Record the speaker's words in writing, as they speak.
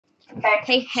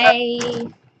Okay. Hey,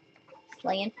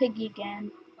 playing Piggy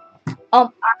again.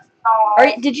 Oh,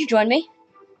 Did you join me?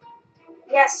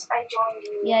 yes, I joined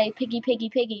you. Yay,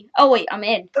 Piggy. Oh wait, I'm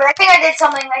in. But I think I did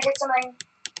something.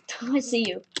 I see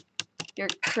you. You're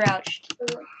crouched.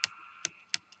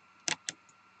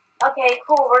 Okay,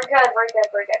 cool. We're good.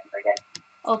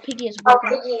 Oh, Piggy is Oh,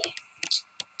 working. Piggy.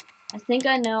 I think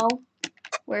I know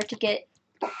where to get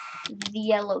the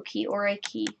yellow key or a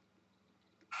key.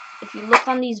 If you look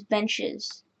on these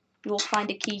benches, you will find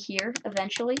a key here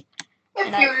eventually.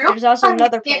 And there's also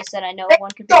another place that I know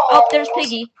one could be. Oh, there's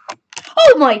Piggy.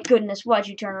 Oh my goodness, why'd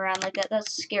you turn around like that?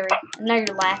 That's scary. And now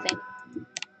you're laughing.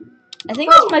 I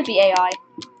think this might be AI.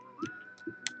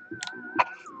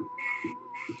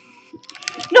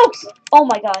 No! Oh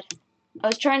my god. I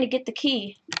was trying to get the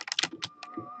key.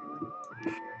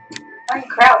 I'm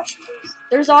crouched, please.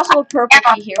 There's also a purple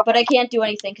key here, but I can't do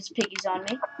anything because Piggy's on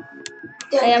me.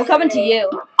 Hey, I'm coming to you.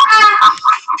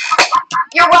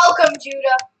 You're welcome,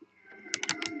 Judah.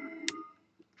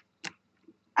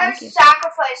 I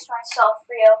sacrificed myself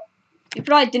for you. You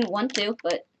probably didn't want to,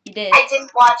 but you did. I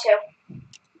didn't want to.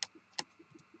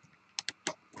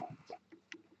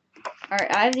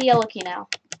 Alright, I have the yellow key now.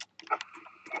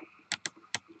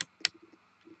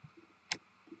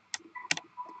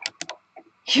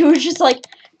 You were just like,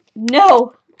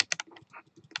 no!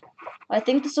 I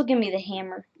think this will give me the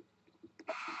hammer.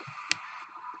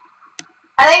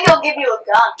 I think it'll give you a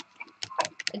gun.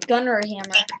 A gun or a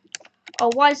hammer?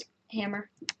 Oh, why is hammer?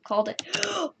 Called it.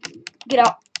 Get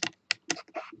out.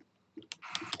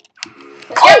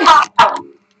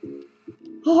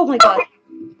 Oh my god.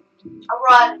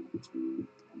 Run.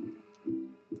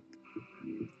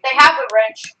 They have the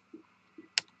wrench.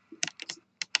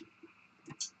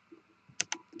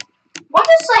 What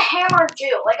does the hammer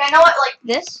do? Like, I know it, like...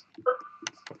 This?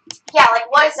 Yeah, like,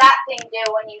 what does that thing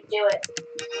do when you do it?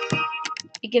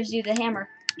 It gives you the hammer.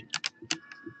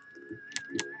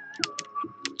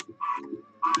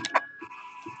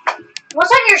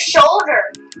 What's on your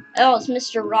shoulder? Oh, it's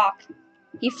Mr. Rock.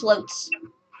 He floats.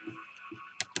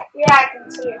 Yeah, I can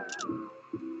see it.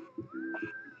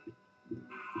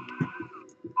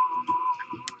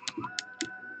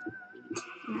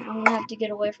 I'm gonna have to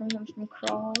get away from him from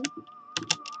crawling.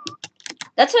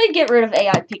 That's how you get rid of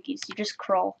AI piggies. You just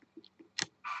crawl.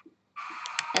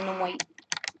 And then wait.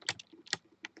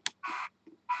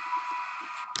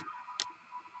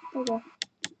 Okay.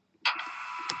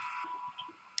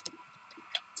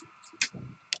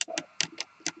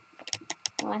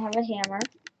 Well, I have a hammer.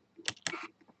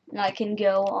 And I can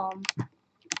go,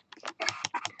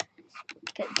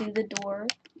 do the door.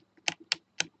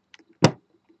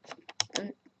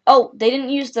 And, oh, they didn't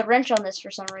use the wrench on this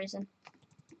for some reason.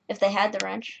 If they had the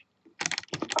wrench.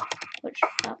 Which,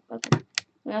 oh, okay.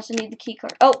 We also need the key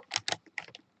card. Oh!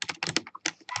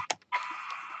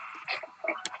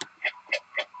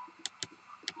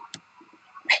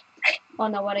 Oh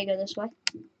no, why'd I go this way?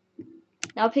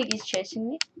 Now Piggy's chasing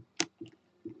me.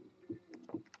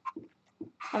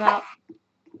 I'm out.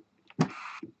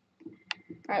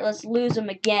 Alright, let's lose him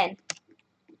again.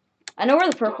 I know where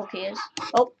the purple key is.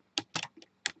 Oh.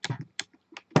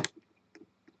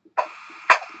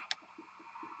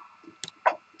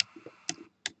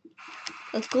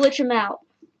 Let's glitch him out.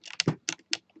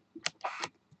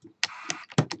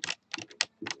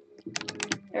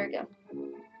 There we go.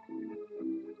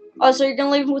 Oh, so you're gonna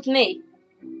leave him with me?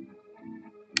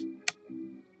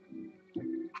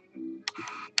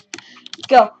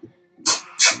 Go.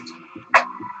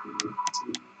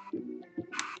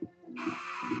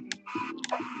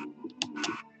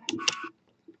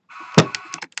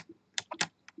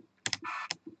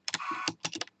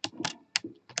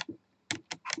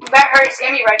 You better hurry,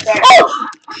 Sammy, right there. Oh!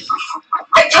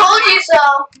 I told you so.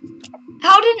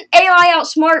 How did AI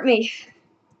outsmart me?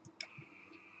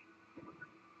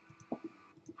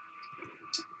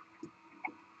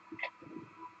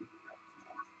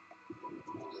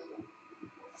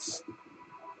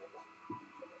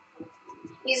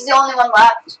 He's the only one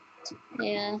left.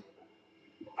 Yeah.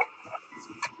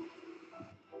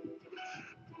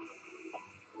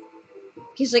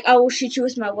 He's like, I will shoot you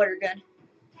with my water gun.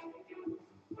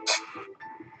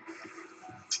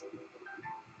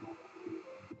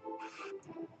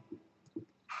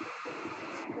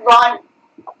 Run.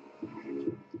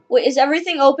 Wait, is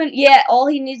everything open? Yeah, all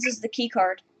he needs is the key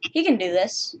card. He can do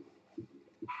this.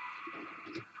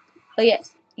 Oh yeah.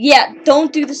 Yeah,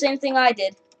 don't do the same thing I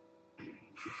did.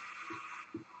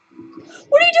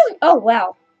 What are you doing? Oh,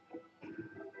 wow.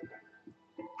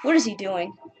 What is he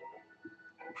doing?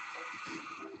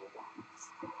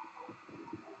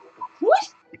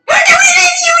 What? You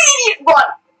idiot! Run.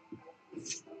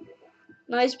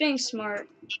 No, he's being smart.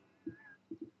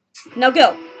 Now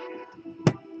go.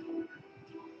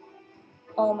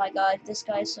 Oh my god, this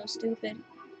guy is so stupid.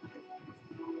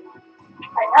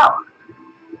 I know.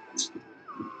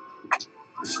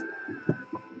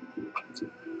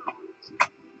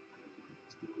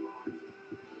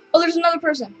 Oh, there's another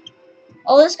person.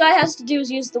 All this guy has to do is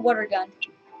use the water gun.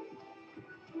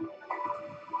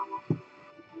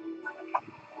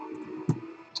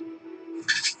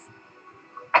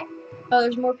 Oh,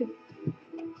 there's more people.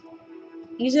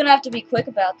 He's gonna have to be quick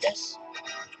about this.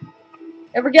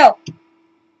 There we go.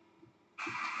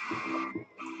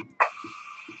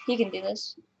 He can do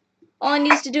this. All he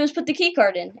needs to do is put the key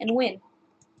card in and win.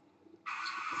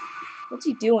 What's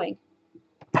he doing?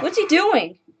 What's he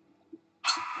doing?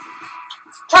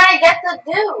 Trying to get the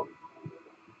dude.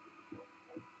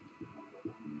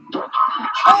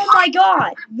 Oh my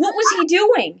god! What was he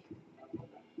doing?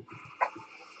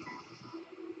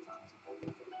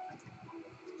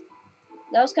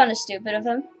 That was kind of stupid of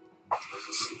him.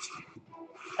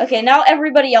 Okay, now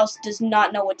everybody else does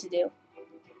not know what to do.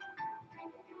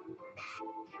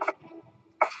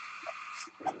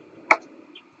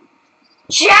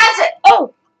 She has it!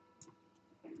 Oh!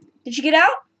 Did you get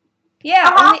out?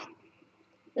 Yeah, only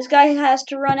this guy has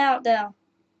to run out now.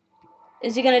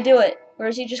 Is he gonna do it? Or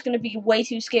is he just gonna be way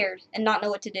too scared and not know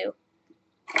what to do?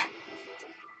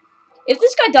 If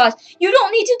this guy dies, you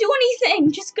don't need to do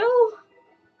anything! Just go!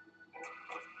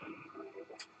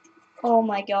 Oh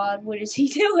my god, what is he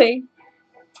doing?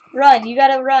 Run, you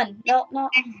gotta run. No, no.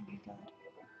 Oh my god.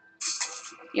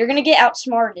 You're gonna get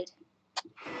outsmarted.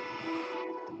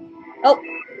 Oh,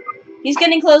 he's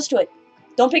getting close to it.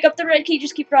 Don't pick up the red key,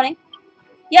 just keep running.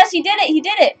 Yes, he did it, he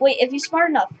did it. Wait, if he's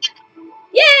smart enough.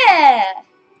 Yeah!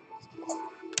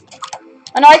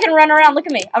 I know I can run around, look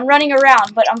at me. I'm running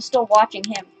around, but I'm still watching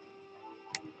him.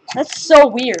 That's so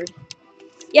weird.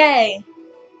 Yay.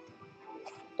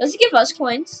 Does it give us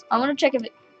coins? I wanna check if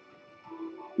it...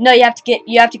 No, you have to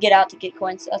get out to get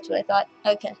coins. That's what I thought.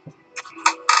 Okay.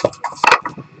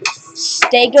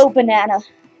 Stego banana.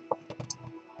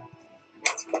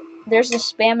 There's the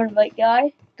spam invite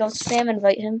guy. Go spam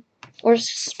invite him. Or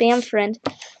spam friend.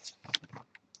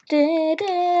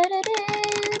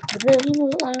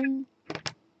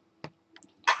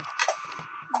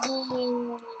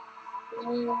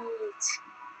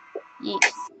 Yeet.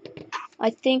 I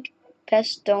think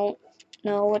pests don't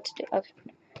know what to do. Okay.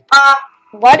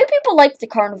 Why do people like the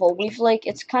carnival?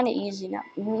 It's kind of easy now.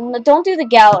 Don't do the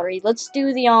gallery. Let's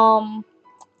do the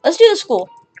school.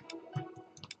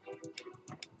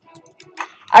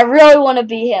 I really want to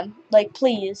be him. Like,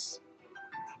 please.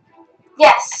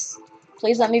 Yes.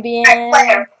 Please let me be in.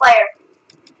 Player.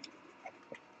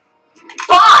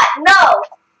 Bot, no.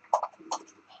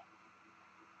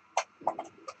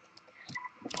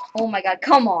 Oh my god,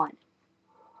 come on.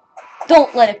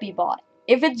 Don't let it be bot.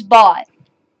 If it's bot.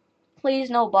 Please,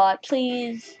 no bot.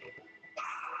 Please.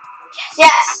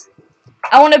 Yes.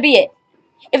 I want to be it.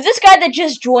 If this guy that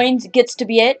just joins gets to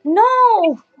be it, no.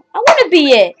 I want to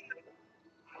be it.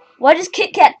 Why does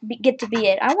Kit Kat get to be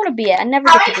it? I want to be it. I never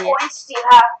get to be it. How many points do you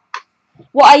have?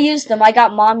 Well, I used them. I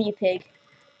got Mommy Pig.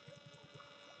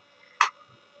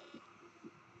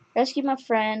 Rescue my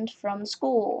friend from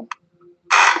school.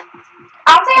 I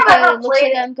don't think I've ever Looks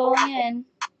played like I'm going in.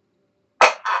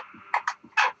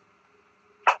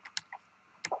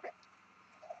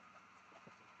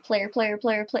 Player.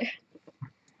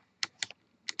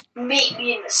 Meet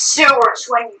me in the sewers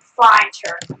when you find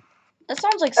her. That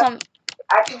sounds like some...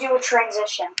 I have to do a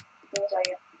transition. Let me tell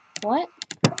you. What?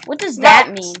 What does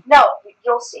that mean? No,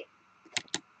 you'll see.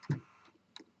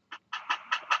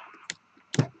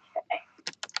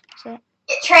 So,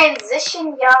 Get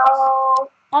transition, yo.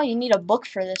 oh, you need a book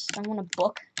for this. I want a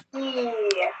book. Yeah.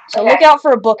 So look out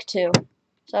for a book too.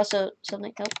 So also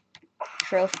something else.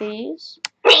 Trophies.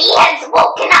 He has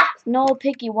woken up. No,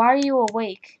 Piggy, why are you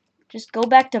awake? Just go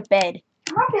back to bed.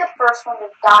 I'm gonna be the first one to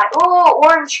die. Ooh,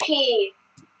 orange key.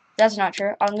 That's not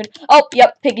true. I'm gonna... Oh,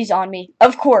 yep, Piggy's on me.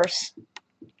 Of course.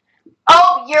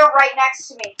 Oh, you're right next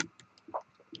to me.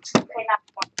 Okay, not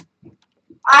one.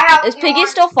 I have. Is Piggy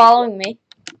still following me?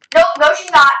 Nope, no,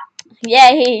 she's not.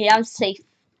 Yay, I'm safe.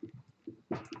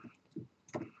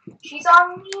 She's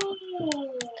on me.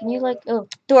 Can you like... Oh,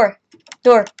 door.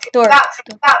 Trip you out.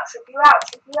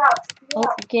 Oh,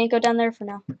 you can't go down there for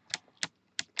now.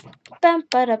 Bum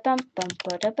ba da bum bum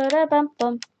ba da ba da bum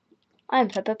bum. I'm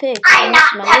Peppa Pig. I'm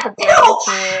not my little Peppa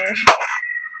brother.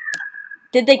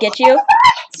 Did they get you?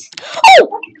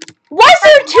 Oh! Why is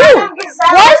there two?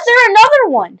 Why is there another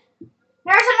one?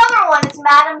 There's another one. It's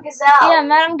Madame Gazelle. Yeah,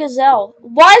 Madame Gazelle.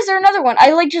 Why is there another one?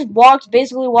 I like just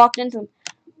basically walked into them.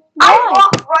 I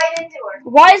walked right into her.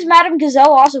 Why is Madame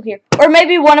Gazelle also here? Or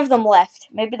maybe one of them left.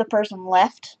 Maybe the person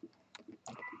left.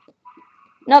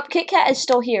 Nope, Kit Kat is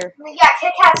still here. Yeah,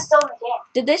 Kit Kat's still in the game.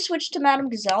 Did they switch to Madame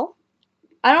Gazelle?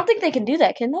 I don't think they can do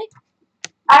that, can they?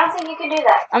 I don't think you can do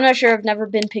that. I'm not sure. I've never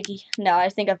been Piggy. No, I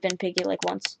think I've been Piggy like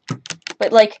once.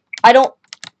 But like, I don't...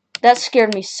 That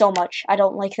scared me so much. I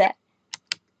don't like that.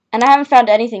 And I haven't found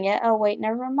anything yet. Oh, wait,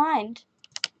 never mind.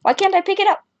 Why can't I pick it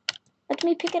up? Let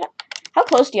me pick it up. How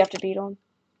close do you have to be to him?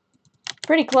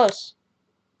 Pretty close.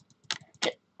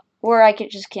 Or I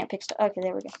just can't pick stuff. Okay,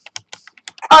 there we go.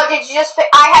 Oh, did you just pick?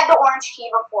 I had the orange key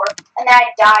before, and then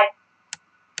I died.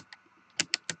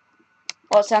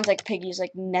 Well, it sounds like Piggy's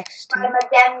like next to me. I'm a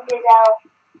damn gazelle.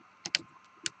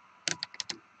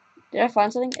 Did I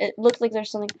find something? It looked like there's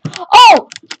something. Oh!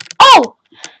 Oh!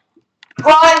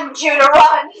 Run, Judah,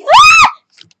 run!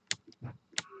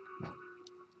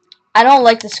 I don't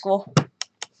like the school.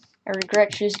 I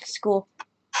regret choosing school.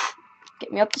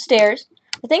 Get me up the stairs.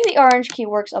 I think the orange key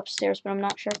works upstairs, but I'm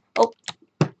not sure. Oh.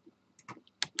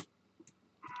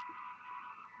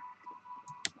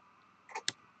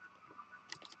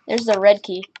 There's the red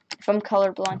key. If I'm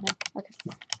colorblind now. Okay.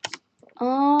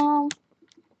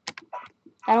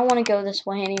 I don't want to go this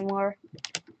way anymore.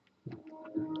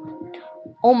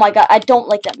 Oh my god, I don't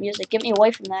like that music. Get me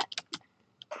away from that.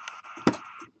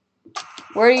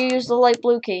 Where do you use the light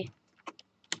blue key?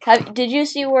 Did you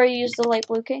see where you used the light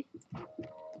blue key?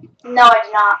 No, I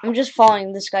did not. I'm just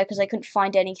following this guy because I couldn't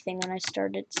find anything when I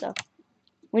started, so.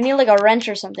 We need like a wrench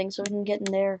or something so we can get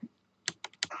in there.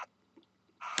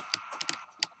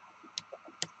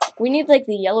 We need like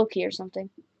the yellow key or something.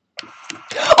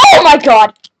 Oh my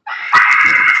god!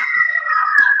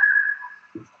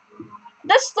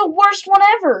 That's the worst one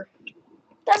ever!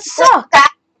 That sucks!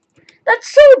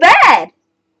 That's so bad!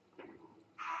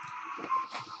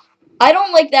 I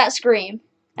don't like that scream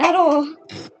at all.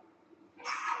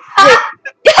 Wait.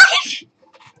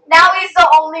 Now he's the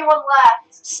only one left.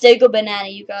 Steak or banana,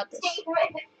 you got this.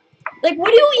 Like,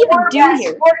 what do you even do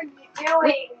here? What are you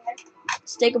doing?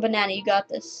 Steak or banana, you got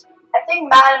this. I think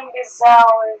Madame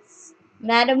Gazelle is...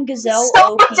 Madame Gazelle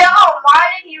so OP. dumb. Why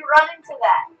did he run into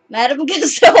that? Madame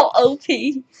Gazelle OP.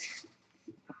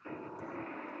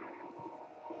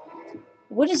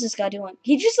 What is this guy doing?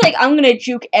 He just like, I'm gonna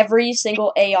juke every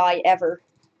single AI ever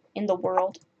in the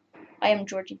world. I am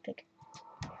Georgie Pig.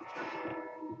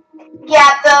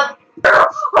 Yeah, the... He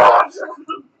got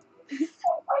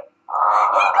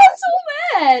so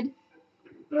mad.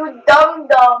 You dumb.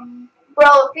 Bro,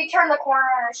 if he turned the corner,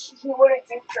 he would have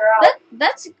juked her out.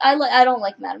 I don't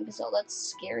like Madame Gazelle. That's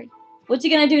scary. What's he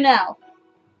gonna do now?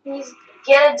 He's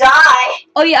gonna die.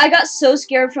 Oh yeah, I got so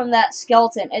scared from that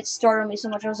skeleton. It startled me so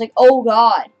much. I was like, oh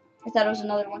god. I thought it was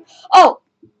another one. Oh!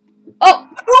 Oh!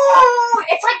 Ooh,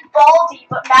 it's like Baldy,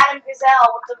 but Madame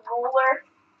Gazelle with the ruler.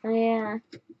 Yeah.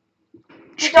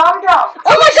 You dumb.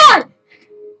 Oh my god!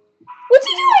 What's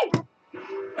he doing?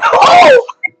 Oh!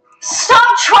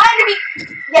 Stop trying to be...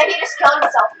 Yeah, he just killed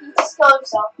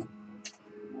himself.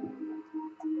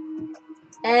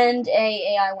 And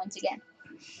AI wins again.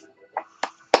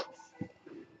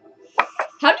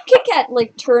 How did Kit Kat,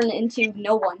 like, turn into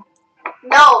no one?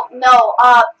 No,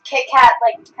 Kit Kat,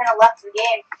 like, kind of left the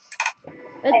game.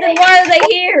 But then why are they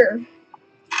here?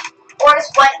 Or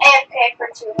just went AFK for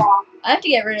too long. I have to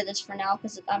get rid of this for now,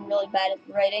 because I'm really bad at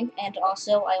writing, and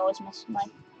also, I always mess my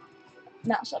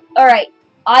mouse up. Alright,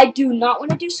 I do not want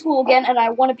to do school again, and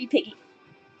I want to be Piggy.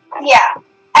 Yeah.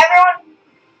 Everyone,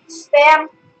 spam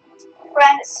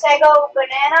friend Sego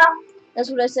Banana. That's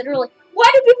what I said earlier. Why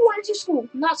do people want to do school?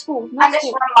 Not school. Not I'm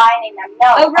school. just reminding them. No.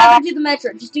 I would rather do the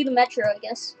metro. Just do the metro, I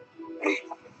guess.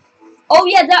 Oh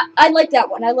yeah, I like that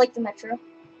one. I like the metro.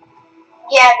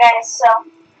 Yeah, guys. So,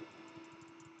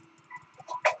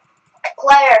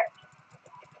 player.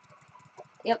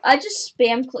 Yep, I just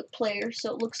spam click player,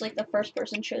 so it looks like the first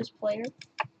person chose player.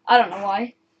 I don't know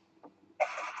why.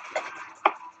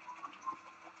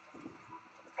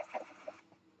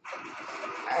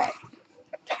 Alright.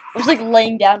 I was like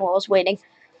laying down while I was waiting.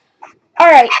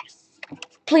 Alright.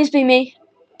 Please be me.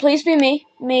 Please be me.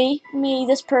 Me,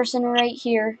 this person right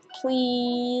here.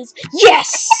 Please.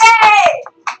 Yes!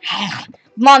 Hey!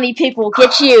 Mommy Pig will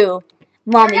get you.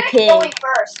 Mommy You're Pig. gonna kill me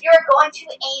first. You're going to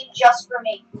aim just for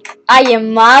me. I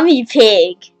am Mommy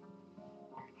Pig.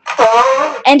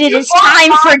 And it is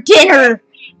time for dinner.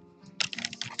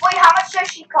 Wait, how much does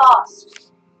she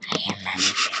cost? I am Mommy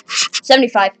Pig.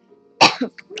 75.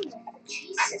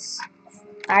 Jesus.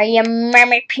 I am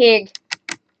Mommy Pig.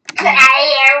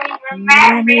 I am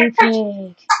Mommy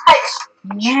Pig.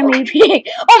 Mommy Pig.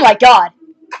 Oh my god.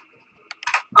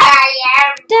 I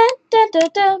am. Dun, dun, dun,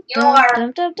 dun, You are.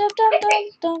 dun, dun, dun, dun, dun,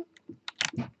 dun.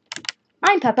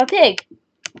 I'm Peppa Pig.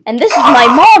 And this is my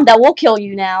mom that will kill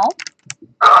you now.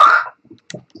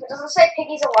 It doesn't say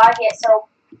Piggy's alive yet, so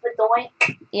the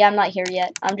doink. Yeah, I'm not here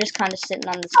yet. I'm just kind of sitting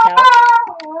on this couch.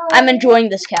 I'm enjoying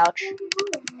this couch.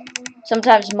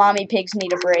 Sometimes mommy pigs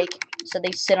need a break, so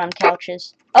they sit on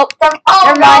couches. Oh, never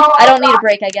mind. I don't need a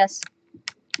break, I guess.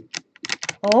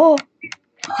 Oh,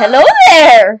 hello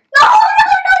there. No!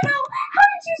 How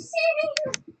did you see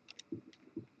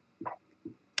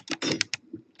me?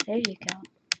 There you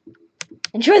go.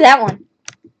 Enjoy that one.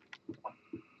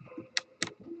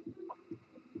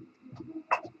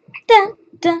 Dun,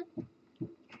 dun.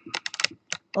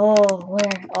 Oh,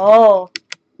 where? Oh.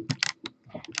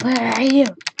 Where are you?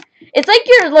 It's like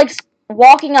you're like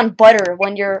walking on butter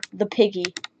when you're the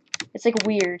piggy. It's like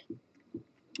weird.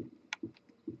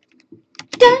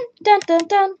 Dun dun dun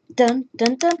dun dun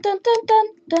dun dun dun dun dun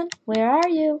dun. Where are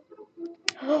you?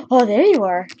 Oh, there you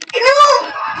are.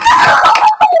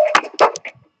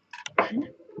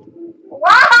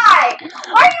 Why?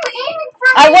 Why are you aiming for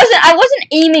me? I wasn't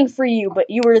aiming for you, but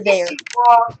you were there. Should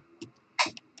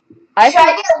I get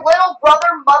a little brother,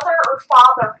 mother, or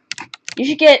father? You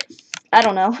should get, I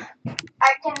don't know.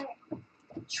 I can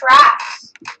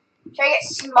traps. Should I get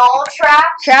small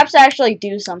traps? Traps actually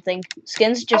do something.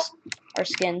 Skins just are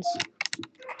skins.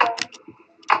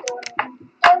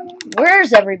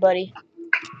 Where's everybody?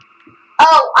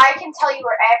 Oh, I can tell you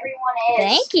where everyone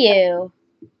is. Thank you.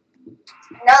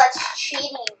 No, that's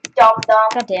cheating, dum dum.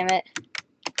 God damn it.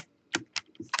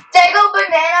 Dago,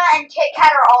 Banana, and Kit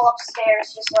Kat are all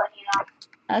upstairs, just letting you know.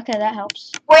 Okay, that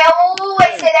helps. Wait,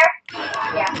 stay there.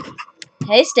 Yeah.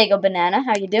 Hey, Stego Banana,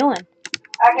 how you doing?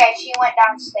 Okay, she went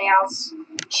downstairs.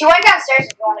 She went downstairs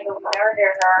if you want to go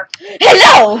murder her.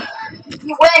 Hello!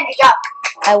 You win, good job.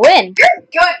 I win. You're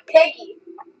good, Piggy.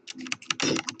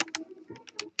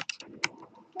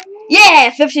 Yeah,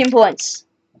 15 points.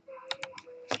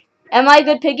 Am I a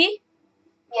good piggy?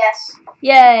 Yes.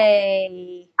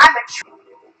 Yay. I'm a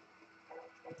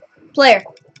Player.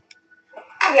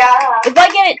 Yeah. If I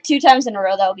get it 2 times in a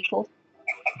row, that would be cool.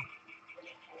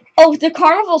 Oh, the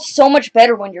carnival's so much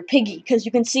better when you're piggy, because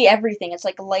you can see everything. It's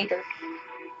like lighter.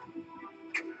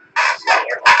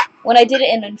 When I did it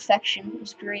in Infection, it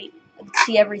was great. I could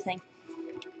see everything.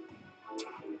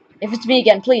 If it's me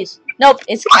again, please. Nope,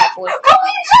 it's Catboy.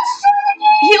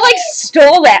 He like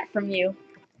stole that from you.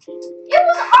 It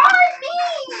was on me.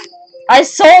 I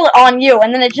stole it on you,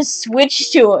 and then it just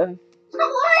switched to him.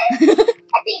 What?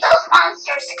 I think those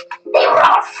monsters, they were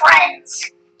our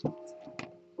friends.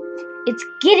 It's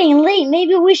getting late.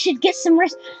 Maybe we should get some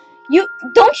rest. You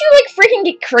don't you like freaking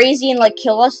get crazy and like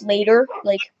kill us later?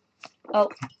 Like, oh,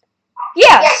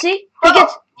 yeah. See,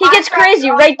 he gets crazy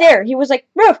right there. He was like,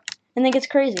 "Bro," and then gets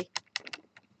crazy.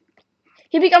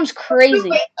 He becomes crazy.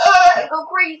 Go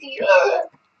crazy.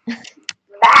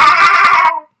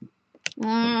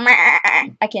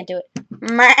 I can't do it.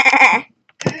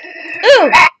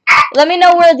 Ooh, let me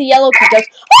know where the yellow key goes.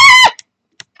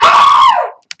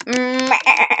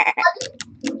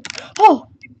 Oh,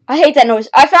 I hate that noise.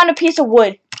 I found a piece of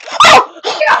wood. Oh,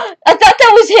 I thought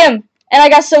that was him, and I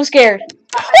got so scared.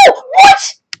 Oh,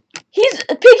 what?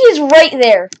 Piggy's right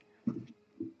there.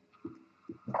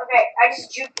 Okay, I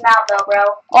just juked him out though, bro.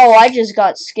 Oh, I just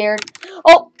got scared.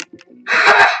 Oh.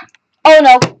 Oh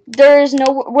no, there is no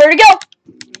where to go.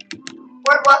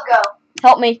 Where'd what go?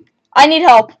 Help me. I need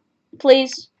help.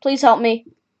 Please, please help me.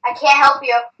 I can't help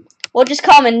you. Well, just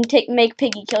come and make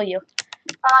Piggy kill you.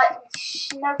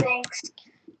 No thanks.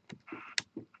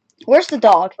 Where's the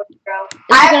dog?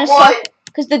 I would.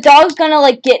 Because the dog's gonna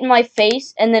like get in my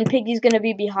face, and then Piggy's gonna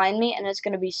be behind me, and it's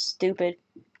gonna be stupid.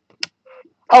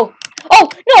 Oh, oh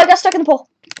no! I got stuck in the pole.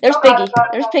 There's Piggy.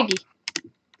 There's Piggy.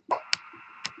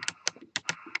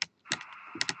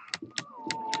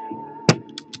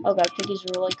 Oh god, Piggy's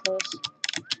really close.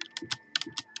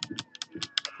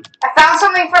 I found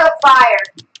something for the fire.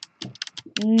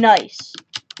 Nice.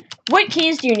 What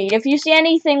keys do you need? If you see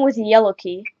anything with a yellow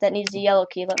key that needs a yellow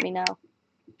key, let me know.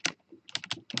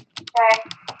 Okay.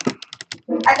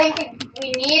 I think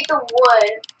we need the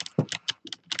wood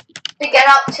to get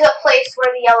up to the place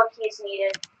where the yellow key is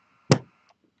needed.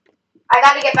 I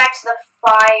gotta get back to the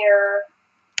fire.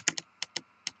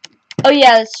 Oh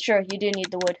yeah, that's true. You do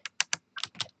need the wood.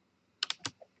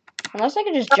 Unless I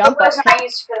can just jump up. I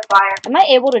used for the fire. Am I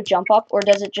able to jump up, or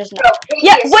does it just not? No,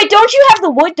 yeah, wait, don't you have the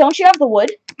wood? Don't you have the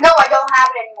wood? No, I don't have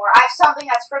it anymore. I have something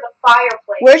that's for the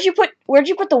fireplace. Where'd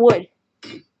you put the wood?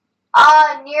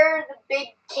 Near the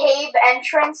big cave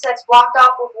entrance that's blocked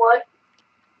off with wood.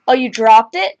 Oh, you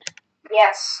dropped it?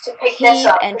 Yes, to pick this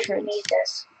up. Entrance. We need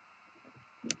this.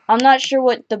 I'm not sure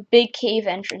what the big cave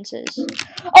entrance is.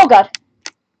 Oh god.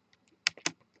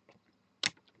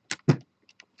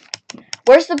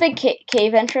 Where's the big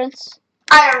cave entrance?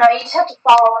 I don't know. You just have to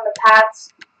follow on the paths.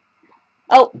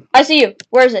 Oh, I see you.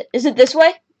 Where is it? Is it this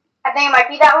way? I think it might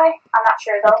be that way. I'm not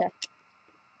sure though. Okay.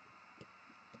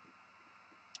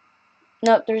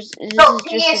 Nope, this No, is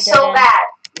he just is a dead so end. bad.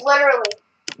 Literally.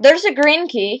 There's a green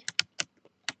key.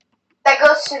 That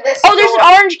goes to this Oh, there's door.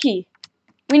 an orange key.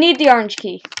 We need the orange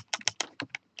key.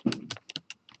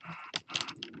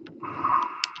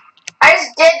 I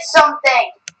just did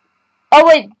something. Oh,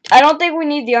 wait. I don't think we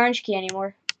need the orange key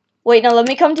anymore. Wait, no, let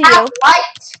me come to you.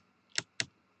 Light.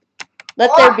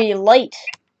 Let there be light.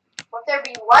 Let there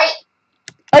be light.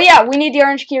 Oh, yeah, we need the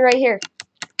orange key right here.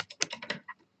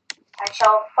 I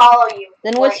shall follow you.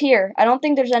 Then what's here? I don't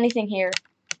think there's anything here.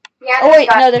 Yeah, Oh, wait,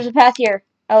 no, there's a path here.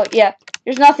 Oh, yeah.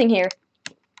 There's nothing here.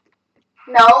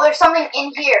 No, there's something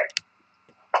in here.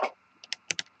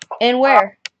 In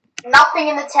where? Nothing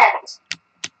in the tent.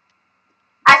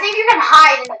 I think you can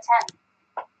hide in the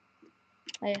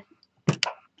tent.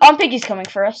 Oh, Piggy's coming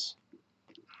for us.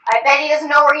 I bet he doesn't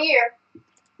know we're here.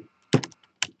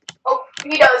 Oh,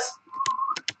 he does.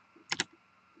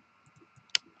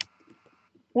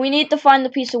 We need to find the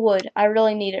piece of wood. I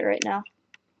really need it right now.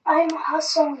 I'm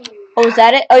hustling you. Oh, is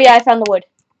that it? Oh, yeah, I found the wood.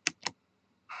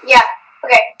 Yeah,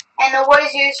 okay. And the wood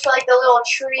is used for, like, the little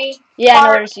tree. Yeah, part. I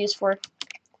know what it's used for.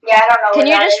 Yeah, I don't know Can what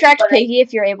you that is, distract but Piggy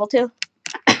if you're able to?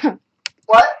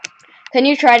 What? Can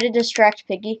you try to distract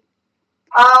Piggy?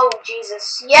 Oh,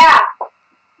 Jesus. Yeah.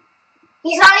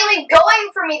 He's not even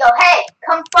going for me, though. Hey,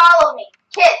 come follow me.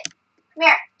 Kid, come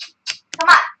here. Come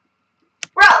on.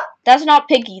 Bro. That's not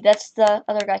Piggy. That's the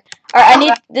other guy.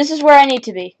 Alright, this is where I need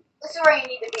to be. This is where you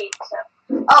need to be.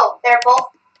 So. Oh, they're both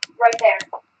right there.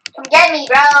 Come get me,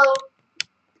 bro.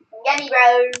 Come get me,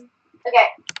 bro. Okay.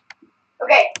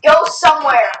 Okay, go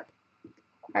somewhere.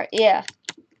 Alright, yeah.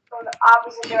 Go in the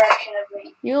opposite direction of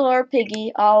me. You are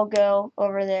Piggy. I'll go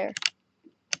over there.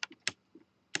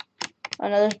 Oh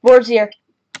no, there's boards here.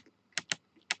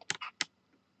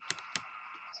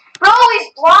 Bro,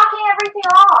 he's blocking everything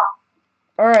off.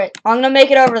 Alright, I'm gonna make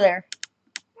it over there.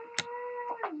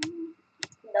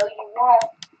 No, you won't.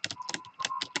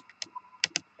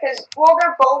 Because, well,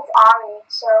 they're both on me,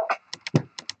 so.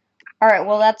 Alright,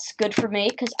 well that's good for me,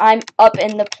 because I'm up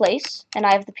in the place, and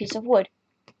I have the piece of wood.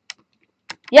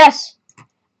 Yes!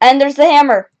 And there's the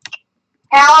hammer.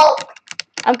 Help!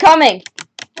 I'm coming!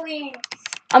 Please.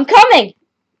 I'm coming!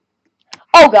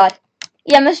 Oh god.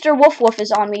 Yeah, Mr. Woof Woof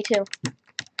is on me too.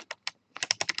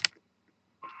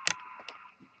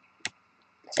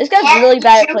 This guy's really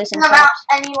bad at placing them traps.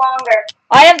 out any longer.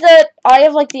 I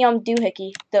have like the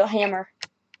doohickey, the hammer.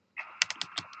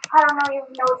 I don't know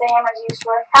even know what the hammer's used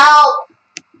for. Help!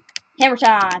 Hammer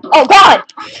time. Oh god!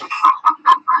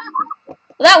 Well,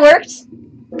 that worked.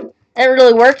 That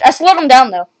really worked. I slowed him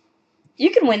down though. You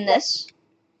can win this.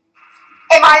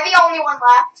 Am I the only one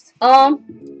left?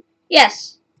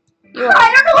 Yes. You are.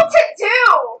 I don't know what to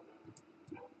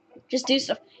do! Just do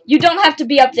stuff. You don't have to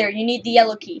be up there. You need the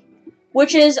yellow key.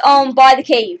 Which is, by the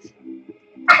cave.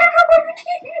 I don't know where the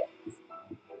key is.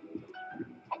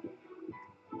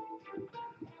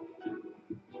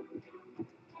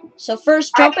 So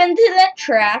first, jump into that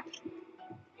trap.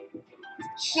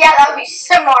 Yeah, that would be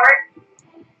smart.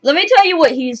 Let me tell you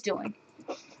what he's doing.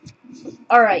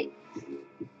 Alright.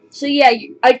 So yeah,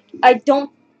 I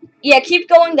don't... Yeah, keep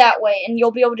going that way, and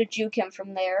you'll be able to juke him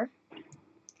from there.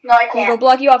 No, I He'll can't.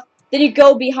 block you off. Then you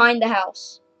go behind the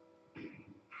house.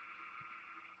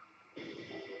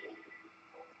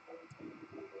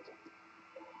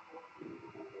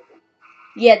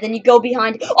 Yeah, then you go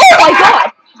behind... Oh my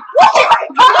god! What?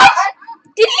 What?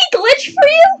 Did he glitch for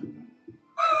you?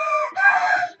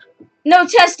 No,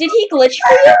 Tess, did he glitch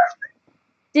for you?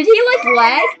 Did he, like,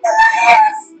 lag?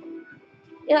 Yes.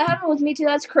 Yeah, that happened with me too.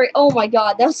 That's crazy. Oh my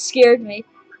god, that scared me.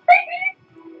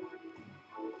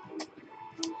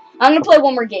 I'm gonna play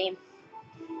one more game.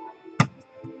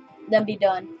 Then be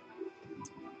done.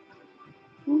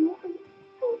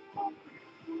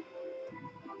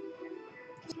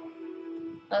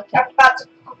 Okay.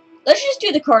 Let's just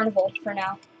do the carnival for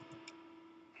now.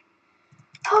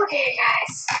 Okay,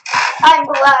 guys. I'm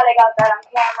glad I got that on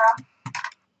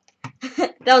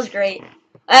camera. That was great.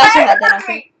 I also had that on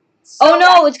camera. Oh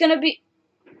no, it's gonna be...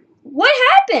 What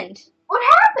happened? What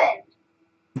happened?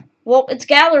 Well, it's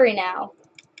gallery now.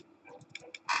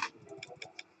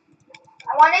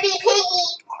 I want to be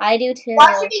Piggy. I do too.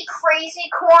 Why should be Crazy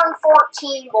Corn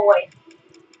 14 boy?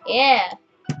 Yeah.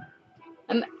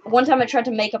 One time I tried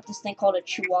to make up this thing called a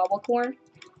Chihuahua corn.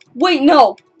 Wait,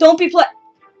 no! Don't be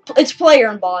it's player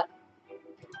and bot.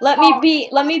 Let me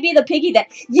be the piggy then.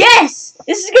 Yes!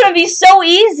 This is gonna be so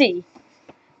easy.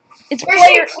 It's There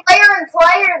player. should be player and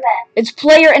player then. It's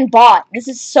player and bot. This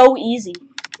is so easy.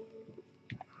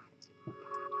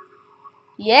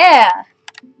 Yeah.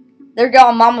 There you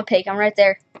go, Mama Pig. I'm right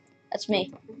there. That's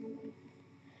me.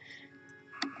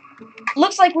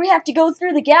 Looks like we have to go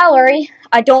through the gallery.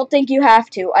 I don't think you have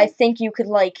to. I think you could,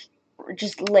 like,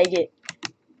 just leg it.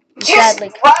 Just run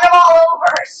them all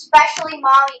over, especially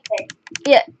Mommy Pig.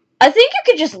 Yeah. I think you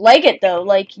could just leg it, though.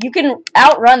 Like, you can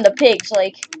outrun the pigs,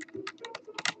 like...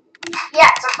 Yeah,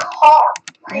 it's a car.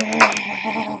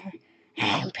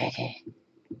 I'm Piggy.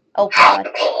 Oh, God.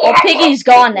 Well, Piggy's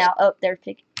gone now. Oh, there,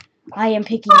 Piggy. I am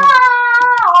Piggy now.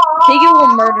 Piggy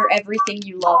will murder everything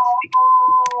you love.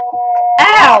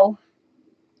 Ow!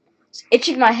 It's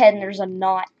itching my head and there's a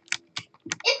knot.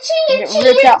 Itchy, And it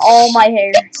ripped out all my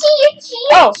hair. itchy.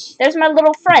 Oh, there's my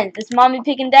little friend. It's Mommy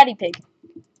Pig and Daddy Pig.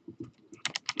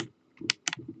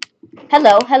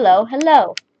 Hello, hello,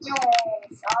 hello.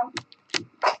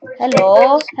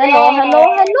 Hello, hello,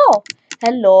 hello, hello.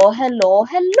 Hello, hello,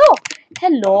 hello.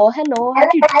 Hello, hello.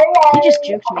 You just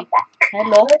juked me.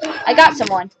 Hello. I got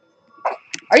someone.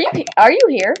 Are you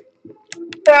here?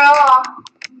 Yeah.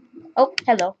 Oh,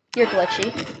 hello. You're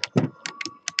glitchy.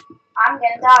 I'm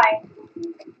gonna die.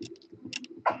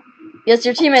 Yes,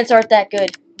 your teammates aren't that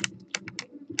good.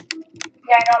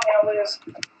 Yeah, I know I'm gonna lose.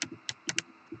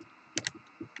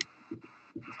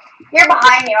 You're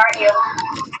behind me, aren't you?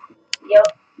 Yep.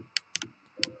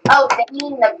 Oh, they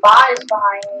mean the bot is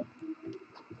behind me.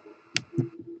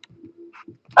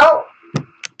 Oh.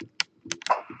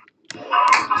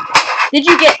 Did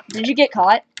you get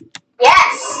caught?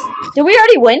 Yes. Did we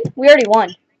already win? We already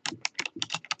won.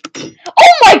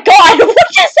 Oh my God! What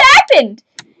just happened?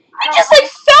 He just like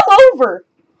fell over.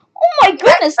 Oh my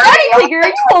goodness, Daddy Pig, are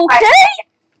you okay?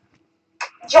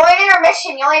 Join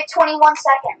intermission. You only have 21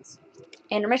 seconds.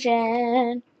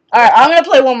 Intermission. Alright, I'm gonna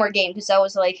play one more game because that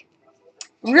was like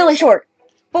really short.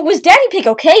 But was Daddy Pig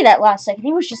okay that last second?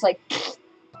 He was just like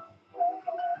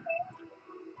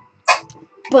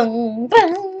boom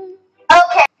boom.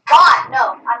 Okay, bot.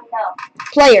 No, I'm no.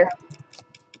 Player.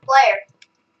 Player.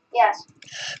 Yes.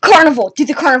 Carnival. Do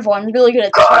the carnival. I'm really good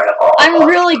at this Carnival. one. I'm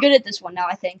really good at this one now,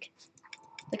 I think.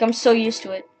 Like, I'm so used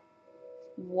to it.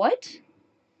 What?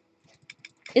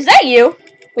 Is that you?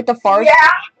 With the fart? Yeah.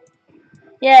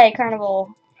 Yay,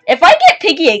 carnival. If I get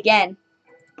Piggy again.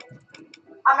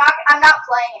 I'm not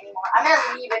playing anymore. I'm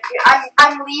gonna leave it.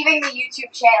 I'm leaving the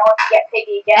YouTube channel if you get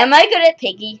Piggy again. Am I good at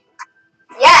Piggy?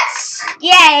 Yes.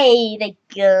 Yay! There you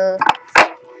go.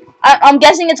 I'm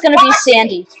guessing it's gonna be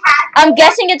Sandy. I'm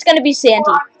guessing it's gonna be Sandy.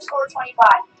 Score 25.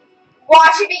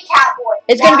 Watch it be Catboy.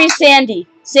 It's gonna be Sandy.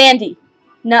 Sandy.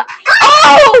 No.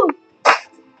 Oh!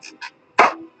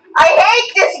 I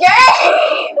hate this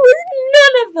game! It was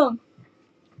none of them.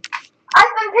 I've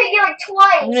been Piggy like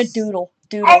twice. I'm gonna doodle.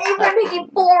 And you've been Piggy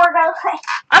 4 times.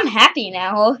 I'm happy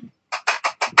now.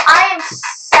 I am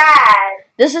sad.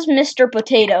 This is Mr.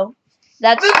 Potato.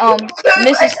 That's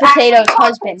Mrs. Potato's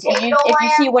husband. If you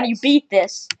see when you beat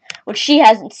this, which she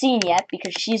hasn't seen yet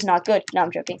because she's not good. No,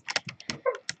 I'm joking.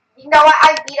 You know what?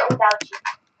 I beat it without you.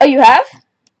 Oh, you have?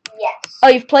 Yes. Oh,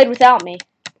 you've played without me.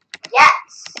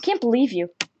 Yes. I can't believe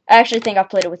you. I actually think I've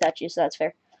played it without you, so that's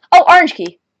fair. Oh, orange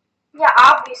key. Yeah,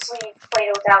 obviously you've played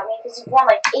it without me because you've won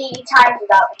like 80 times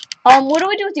without me. What do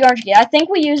we do with the orange key? I think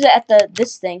we use it at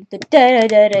this thing. The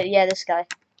yeah, this guy.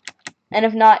 And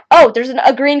if not, oh, there's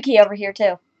a green key over here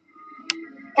too.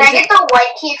 Can I get the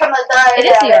white key from the It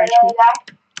is the orange key.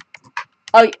 guy?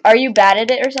 Oh, are you bad at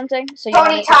it or something? So you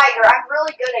Tony Tiger, I'm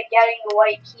really good at getting the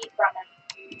white key from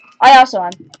him. I also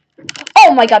am.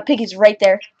 Oh my God, Piggy's right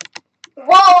there.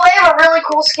 Whoa, they have a really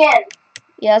cool skin.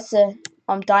 Yeah, that's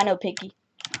Dino Piggy.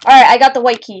 All right, I got the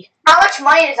white key. How much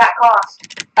money does that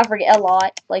cost? I forget, a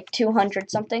lot, like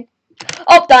 200 something.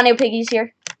 Oh, Dino Piggy's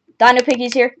here. Dino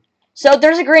Piggy's here. So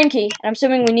there's a green key, and I'm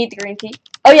assuming we need the green key.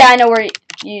 Oh yeah, I know where you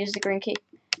use the green key.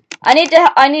 I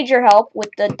need your help with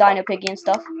the Dino Piggy and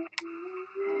stuff.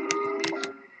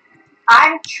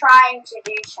 I'm trying to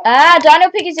do something. Ah,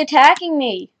 Dino Piggy's attacking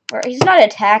me. Or he's not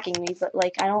attacking me, but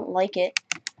like I don't like it.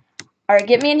 All right,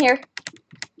 get me in here.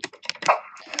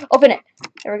 Open it.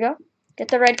 There we go. Get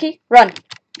the red key. Run.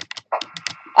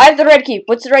 I have the red key.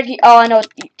 What's the red key? Oh, I know what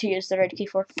to use the red key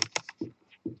for.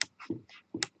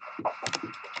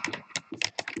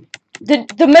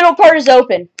 The middle part is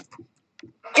open.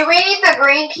 Do we need the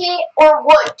green key or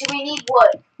wood? Do we need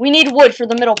wood? We need wood for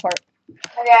the middle part.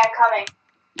 Okay, I'm coming.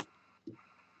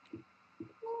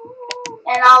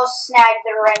 And I'll snag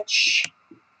the wrench.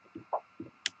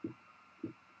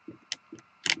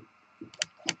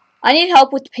 I need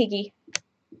help with Piggy.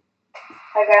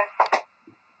 Okay.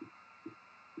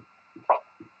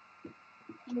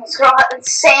 This girl,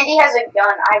 Sandy has a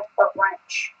gun. I have a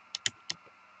wrench.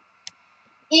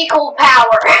 Equal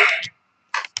power.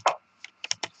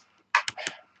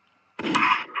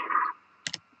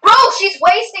 Bro, she's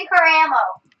wasting her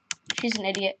ammo. She's an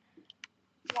idiot.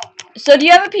 So do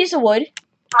you have a piece of wood?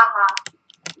 Haha.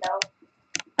 No. Okay.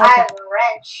 I have a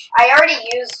wrench. I already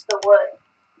used the wood.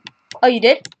 Oh, you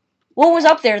did? What was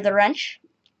up there? The wrench?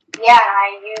 Yeah,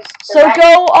 I used the So wrench.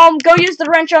 go use the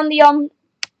wrench on the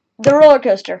roller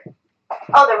coaster.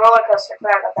 Oh, the roller coaster.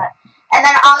 Forgot about that. And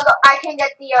then I can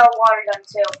get the water gun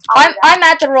too. I'm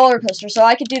at the roller coaster, so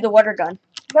I could do the water gun.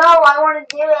 No, I want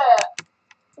to do it.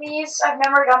 Please, I've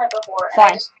never done it before.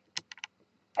 Fine.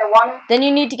 I want it. Then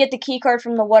you need to get the key card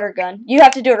from the water gun. You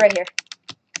have to do it right here.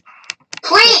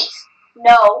 Please!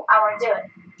 No, I want to do it.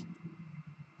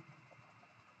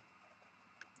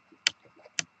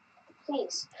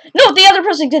 Please. No, the other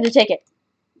person didn't take it.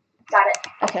 Got it.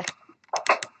 Okay.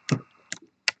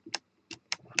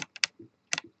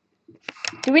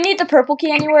 Do we need the purple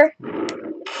key anywhere?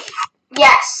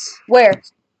 Yes. Where?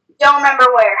 Don't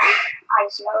remember where. I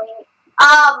just know we need.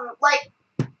 Like,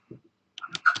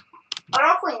 I don't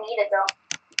know if we need it though.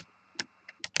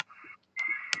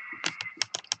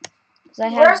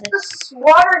 Where's the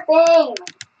water thing?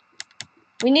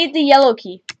 We need the yellow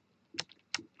key.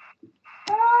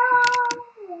 Oh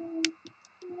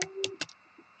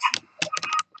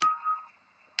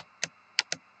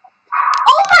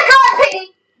my god,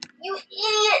 Piggy! You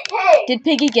idiot pig! Did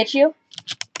Piggy get you?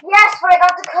 Yes, but I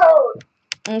got the code.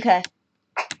 Okay.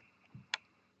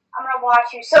 I'm gonna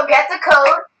watch you. So get the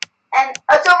code, and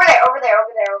it's over there, over there,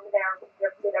 over there, over there, over there,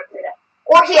 over there, over there.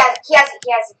 Or he has it.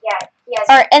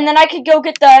 Alright, and then I could go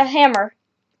get the hammer.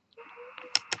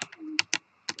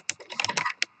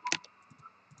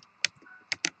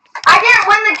 I didn't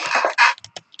win the.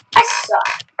 I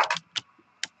suck.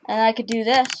 And I could do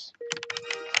this.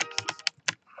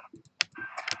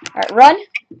 Alright, run.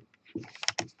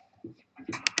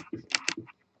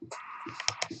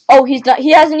 Oh, he's not.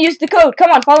 He hasn't used the code.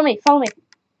 Come on, follow me. Follow me.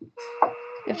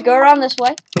 You have to go around this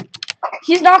way.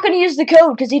 He's not going to use the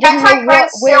code because he doesn't know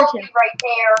where to. Right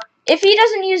there. If he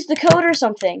doesn't use the code or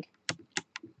something.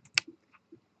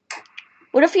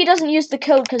 What if he doesn't use the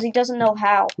code because he doesn't know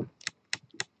how?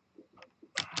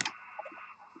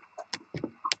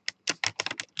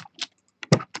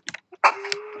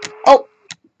 Oh.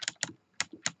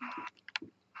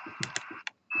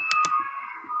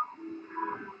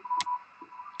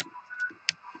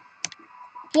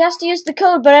 He has to use the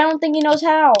code, but I don't think he knows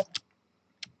how.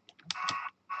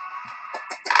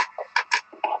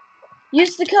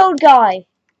 Use the code, guy.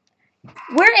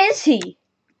 Where is he?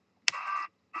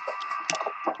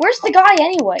 Where's the guy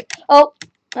anyway? Oh,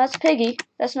 that's Piggy.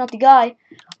 That's not the guy.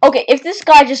 Okay, if this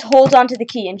guy just holds onto the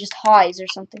key and just hides or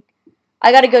something.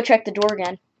 I gotta go check the door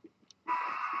again.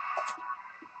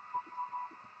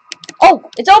 Oh,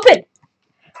 it's open!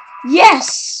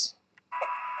 Yes!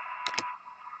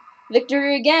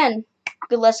 Victory again.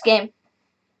 Good last game.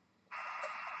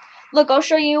 Look, I'll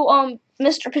show you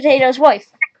Mr. Potato's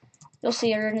wife. You'll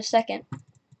see her in a second.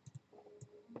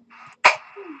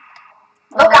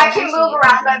 Look, I can move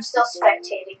around, but I'm still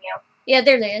spectating you. Yeah,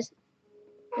 there they is.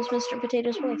 There's Mr.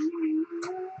 Potato's wife.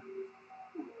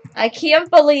 I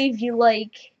can't believe you,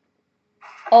 like,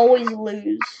 always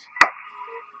lose.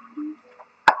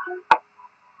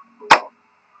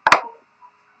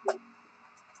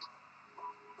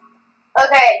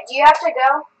 Okay, do you have to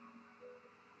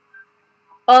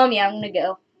go? Yeah, I'm gonna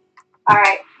go.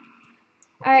 Alright.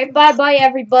 Alright, bye-bye,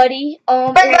 everybody.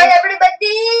 Bye-bye,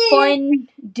 everybody! Fun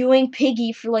doing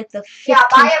Piggy for, like, the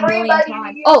 15th millionth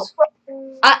time. Oh!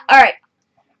 Alright.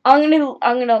 I'm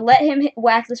gonna let him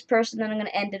whack this person, then I'm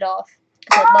gonna end it off.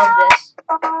 Because I love this.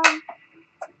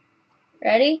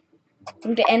 Ready?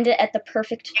 I'm gonna end it at the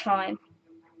perfect time.